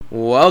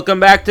Welcome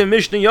back to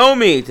Mishna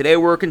Yomi. Today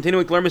we're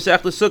continuing to learn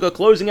Masech Sukkah,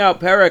 closing out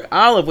Perek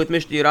Aleph with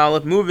Mishna Yud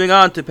Aleph, moving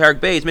on to Perek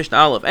Beis, Mishna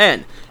Aleph.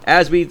 And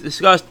as we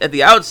discussed at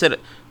the outset,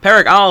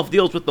 Perek Aleph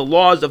deals with the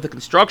laws of the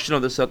construction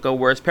of the Sukkah,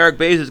 whereas Perek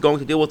Beis is going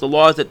to deal with the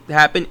laws that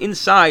happen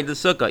inside the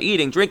Sukkah,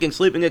 eating, drinking,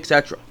 sleeping,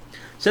 etc.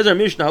 Says our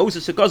Mishnah,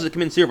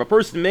 a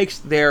person makes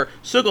their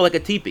Sukkah like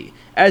a teepee,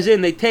 as in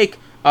they take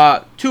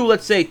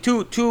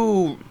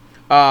two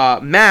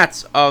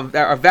mats of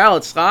that are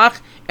valid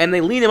schach, and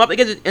they lean them up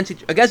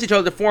against each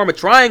other to form a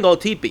triangle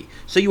teepee.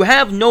 So you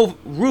have no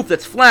roof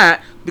that's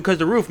flat because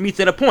the roof meets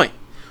at a point.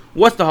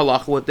 What's the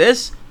halacha with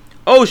this?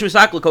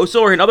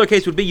 Or in other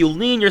case would be you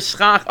lean your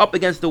schach up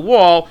against the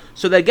wall,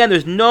 so that again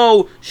there's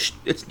no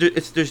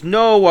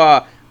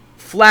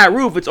flat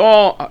roof. It's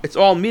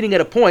all meeting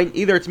at a point.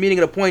 Either it's meeting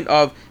at a point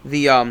of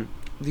the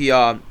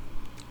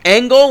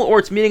angle, or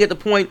it's meeting at the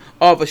point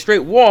of a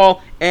straight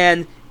wall,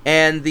 and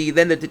the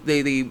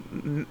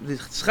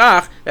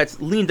schach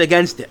that's leaned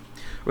against it.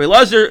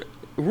 Re'elazar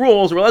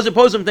rules. Re'elazar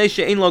posum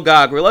teisha ein lo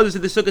gag. Re'elazar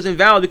said the sukkah is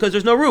invalid because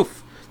there's no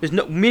roof. There's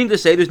no meaning to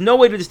say there's no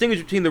way to distinguish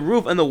between the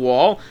roof and the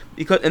wall,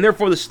 and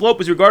therefore the slope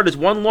is regarded as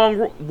one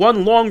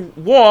long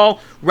wall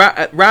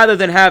rather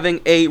than having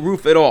a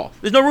roof at all.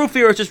 There's no roof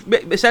here; it's just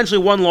essentially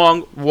one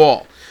long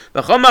wall.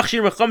 The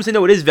Chacham say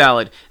no, it is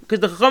valid, because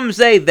the Chacham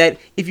say that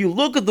if you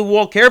look at the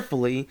wall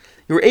carefully,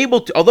 you're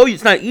able to, although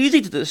it's not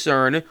easy to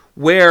discern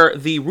where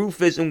the roof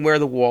is and where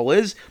the wall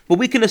is, but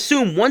we can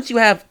assume once you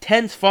have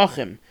 10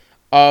 tefachim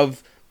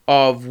of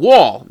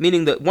wall,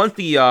 meaning that once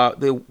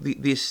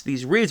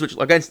these reeds, which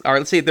against, or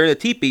let's say they're in a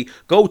teepee,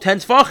 go 10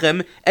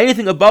 tefachim,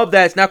 anything above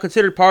that is now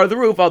considered part of the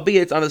roof,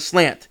 albeit it's on a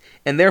slant.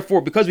 And therefore,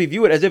 because we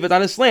view it as if it's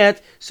on a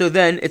slant, so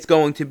then it's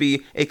going to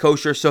be a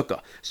kosher sukkah.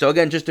 So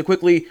again, just to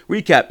quickly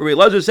recap,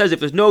 Re'elazar says if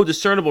there's no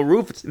discernible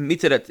roof, it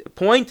meets at a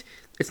point,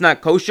 it's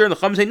not kosher. And the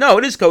Chacham say, no,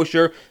 it is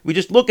kosher. We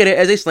just look at it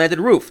as a slanted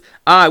roof.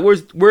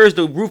 Where's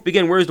the roof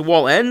begin? Where's the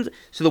wall end?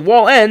 So the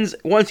wall ends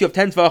once you have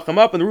 10 tefachim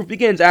up, and the roof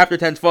begins after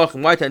 10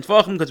 tefachim. Why 10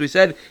 tefachim? Because we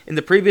said in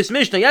the previous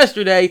Mishnah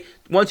yesterday,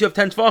 once you have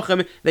 10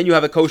 tefachim, then you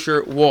have a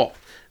kosher wall.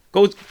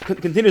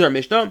 Continues our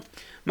Mishnah.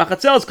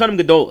 Machatzel's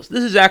kanim gedolos.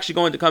 This is actually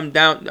going to come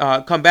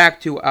back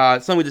to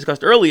something we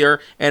discussed earlier,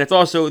 and it's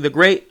also the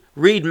great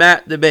reed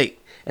mat debate,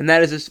 and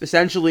that is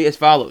essentially as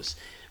follows.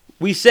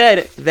 We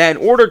said that in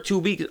order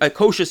to be a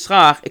kosher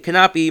schach, it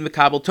cannot be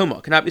mekabel tumah.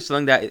 It cannot be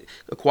something that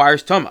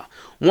acquires tumah.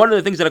 One of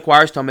the things that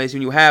acquires tumah is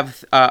when you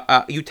have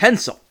a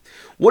utensil.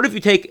 What if you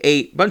take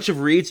a bunch of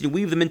reeds and you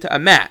weave them into a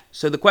mat?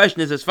 So the question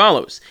is as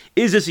follows: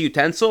 is this a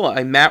utensil,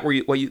 a mat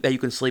that you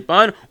can sleep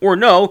on, or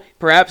no?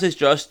 Perhaps it's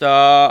just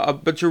a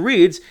bunch of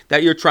reeds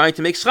that you're trying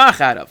to make schach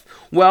out of.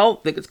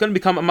 Well, it's going to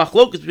become a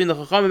machlokus between the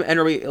Chachamim and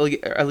Rabbi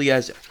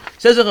Eliezer.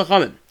 Says the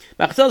Chachamim,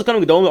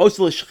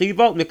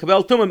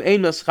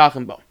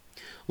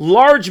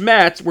 large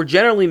mats were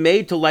generally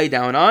made to lie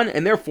down on,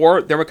 and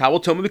therefore they're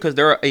mekabel tumah because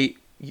they're a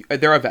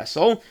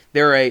vessel.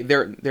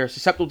 They're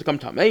susceptible to come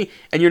tamei,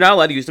 and you're not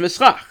allowed to use them as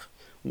schach.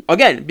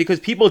 Again, because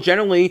people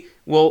generally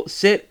will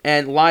sit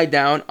and lie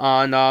down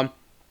on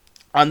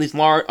these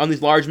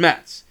large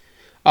mats.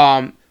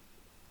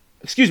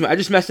 Excuse me, I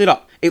just messed it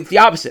up. It's the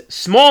opposite.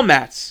 Small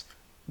mats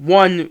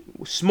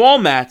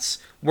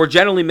were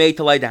generally made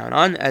to lie down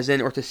on, as in,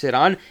 or to sit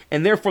on,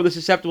 and therefore they're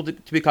susceptible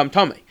to become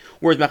tamei.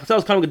 Whereas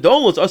machatel's kanim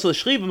gedolos also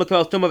l'shchiva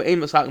mekabel tumah ein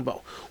maschachim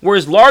bo.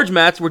 Whereas large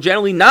mats were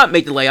generally not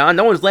made to lay on.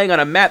 No one's laying on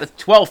a mat that's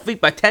 12 feet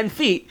by 10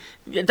 feet.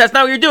 That's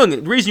not what you're doing.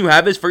 The reason you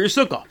have is for your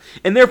sukkah.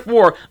 And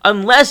therefore,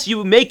 unless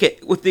you make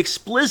it with the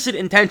explicit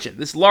intention,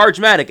 this large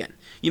mat again,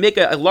 you make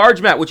a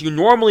large mat, which you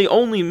normally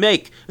only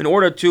make in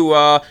order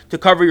to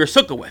cover your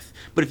sukkah with.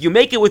 But if you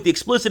make it with the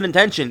explicit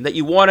intention that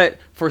you want it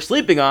for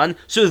sleeping on,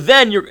 so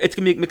then it's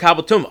going to be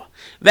mekabel tumah.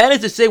 That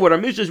is to say, what our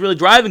Mishnah is really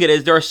driving at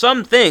is there are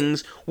some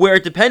things where,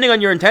 depending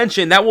on your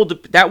intention, that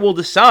will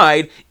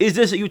decide, is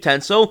this a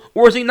utensil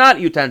or is it not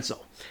a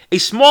utensil? A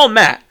small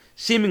mat,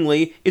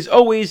 seemingly, is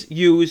always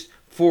used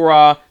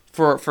for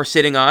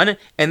sitting on,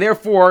 and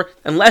therefore,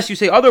 unless you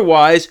say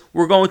otherwise,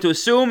 we're going to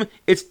assume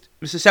it's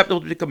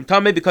susceptible to become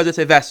tamei because it's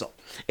a vessel.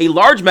 A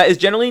large mat is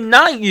generally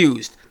not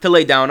used to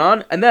lay down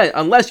on, and then,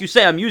 unless you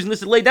say I'm using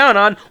this to lay down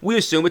on, we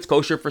assume it's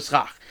kosher for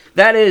schach.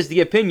 That is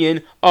the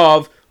opinion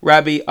of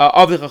of the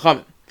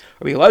Chachamim.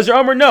 Rabbi Eliezer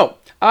Amar, no.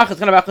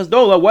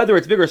 Whether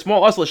it's big or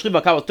small, if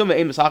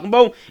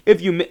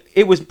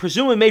it was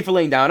presumably made for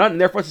laying down on,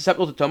 and therefore it's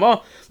susceptible to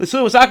tumah,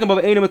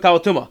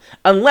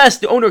 unless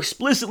the owner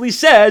explicitly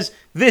says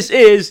this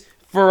is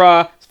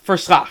for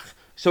schach.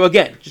 So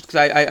again, just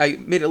because I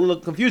made it a little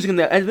confusing in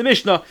the end of the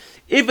Mishnah,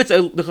 if the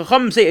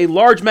Chachamim say a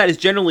large mat is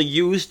generally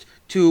used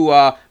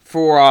for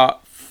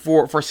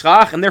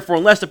schach, and therefore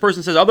unless the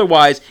person says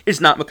otherwise,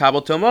 it's not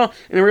mekabel tumah.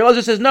 And the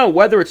Re'elazar says no,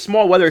 whether it's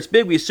small, whether it's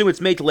big, we assume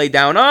it's made to lay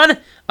down on,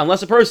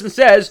 unless a person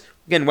says,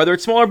 again, whether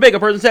it's small or big, a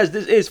person says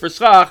this is for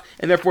schach,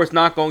 and therefore it's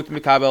not going to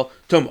mekabel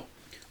tumah.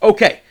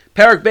 Okay,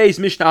 Perek Beis,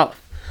 Mishnah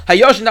Aleph. A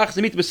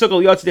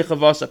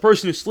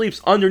person who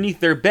sleeps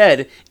underneath their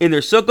bed in their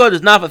sukkah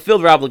does not fulfill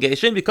their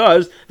obligation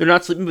because they're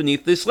not sleeping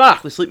beneath the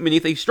slach, they're sleeping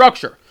beneath a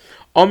structure.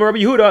 Amar Rabbi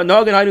Yehuda,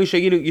 Nagan Hainu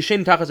Sheyinu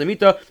Yishin Tachas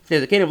Amita,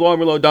 Nezakain of Lo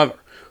Amar Lo Davar.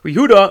 Rabbi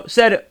Yehuda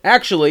said,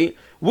 actually,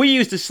 we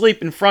used to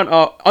sleep in front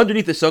of,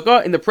 underneath the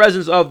sukkah, in the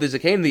presence of the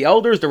Zakain, the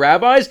elders, the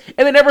rabbis,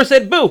 and they never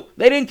said boo.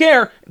 They didn't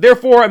care.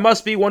 Therefore, it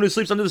must be one who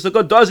sleeps under the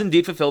sukkah does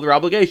indeed fulfill their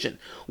obligation.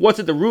 What's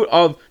at the root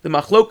of the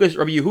machlokas,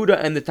 Rabbi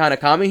Yehuda, and the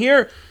Tanakama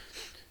here?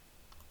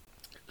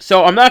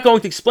 So I'm not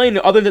going to explain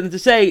it other than to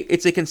say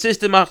it's a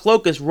consistent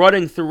machlokas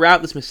running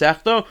throughout this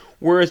Masechta,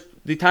 whereas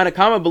the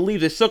Tanakama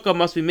believes a sukkah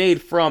must be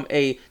made from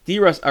a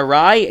diras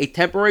arai, a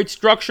temporary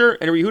structure,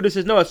 and Rabbi Yehuda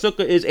says no, a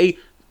sukkah is a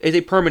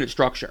permanent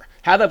structure.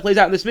 How that plays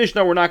out in this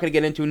Mishnah, we're not going to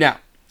get into now.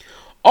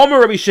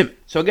 Omer Rabbi Shimon.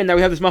 So again, now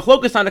we have this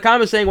machlokas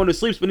Tanakama saying one who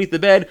sleeps beneath the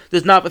bed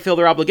does not fulfill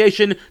their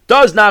obligation,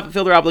 does not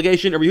fulfill their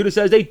obligation. Rabbi Yehuda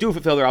says they do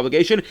fulfill their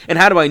obligation. And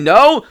how do I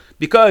know?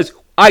 Because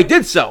I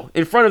did so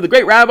in front of the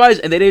great rabbis,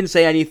 and they didn't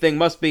say anything.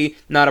 Must be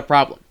not a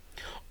problem.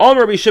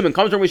 Omer Rabbi Shimon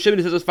comes from Rabbi Shimon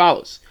and says as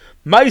follows: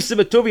 the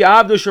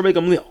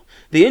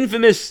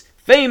infamous,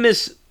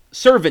 famous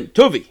servant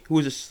Tuvi, who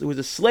was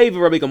a slave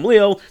of Rabbi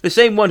Gamliel, the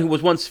same one who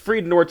was once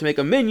freed in order to make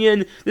a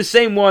minyan, the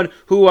same one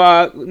who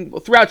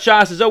throughout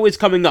Shas is always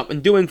coming up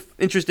and doing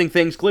interesting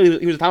things. Clearly,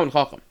 he was a Talmud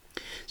Chacham.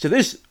 So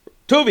this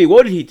Tuvi,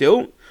 what did he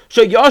do?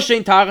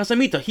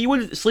 He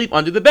would sleep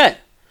under the bed.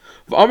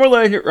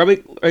 Rabbi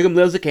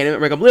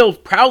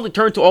Gamliel proudly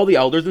turned to all the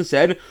elders and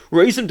said,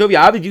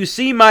 "Did you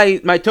see my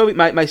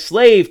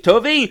slave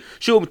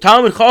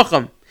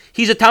Tuvi?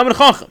 He's a Talmud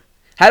Chacham.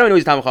 How do I know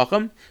he's a Talmud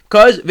Chacham?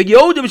 Because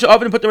v'yodim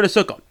she'avim put them in a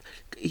sukkah.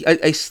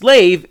 A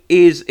slave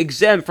is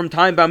exempt from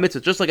time-bound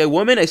mitzvahs. Just like a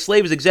woman, a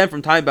slave is exempt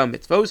from time-bound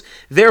mitzvahs.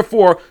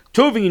 Therefore,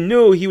 Tuvi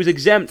knew he was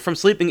exempt from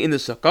sleeping in the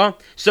sukkah.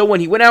 So when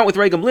he went out with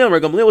Rabbi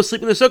Gamliel was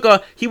sleeping in the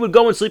sukkah, he would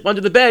go and sleep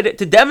under the bed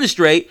to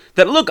demonstrate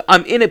that, look,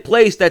 I'm in a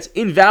place that's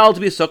invalid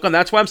to be a sukkah, and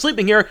that's why I'm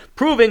sleeping here,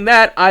 proving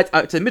that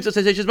it's a mitzvah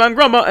sensation man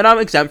grama, and I'm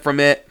exempt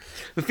from it.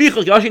 He'd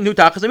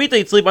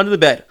sleep under the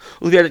bed.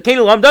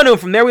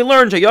 From there we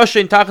learned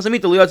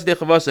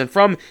and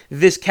from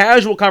this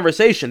casual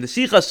conversation, the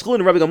Sichas Schlun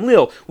of Rabbi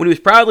Gamliel, when he was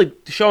proudly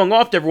showing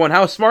off to everyone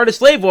how smart a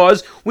slave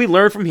was, we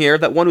learned from here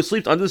that one who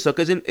sleeps under the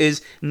sukkah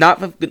is not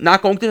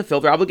going to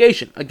fulfill their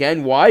obligation.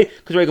 Again, why?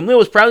 Because Rabbi Gamliel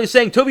was proudly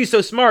saying, Tovi's so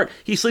smart,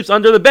 he sleeps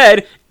under the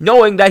bed,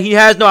 knowing that he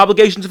has no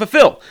obligation to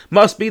fulfill.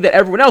 Must be that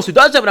everyone else who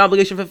does have an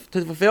obligation to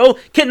fulfill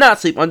cannot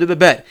sleep under the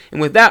bed. And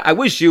with that, I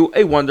wish you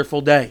a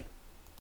wonderful day.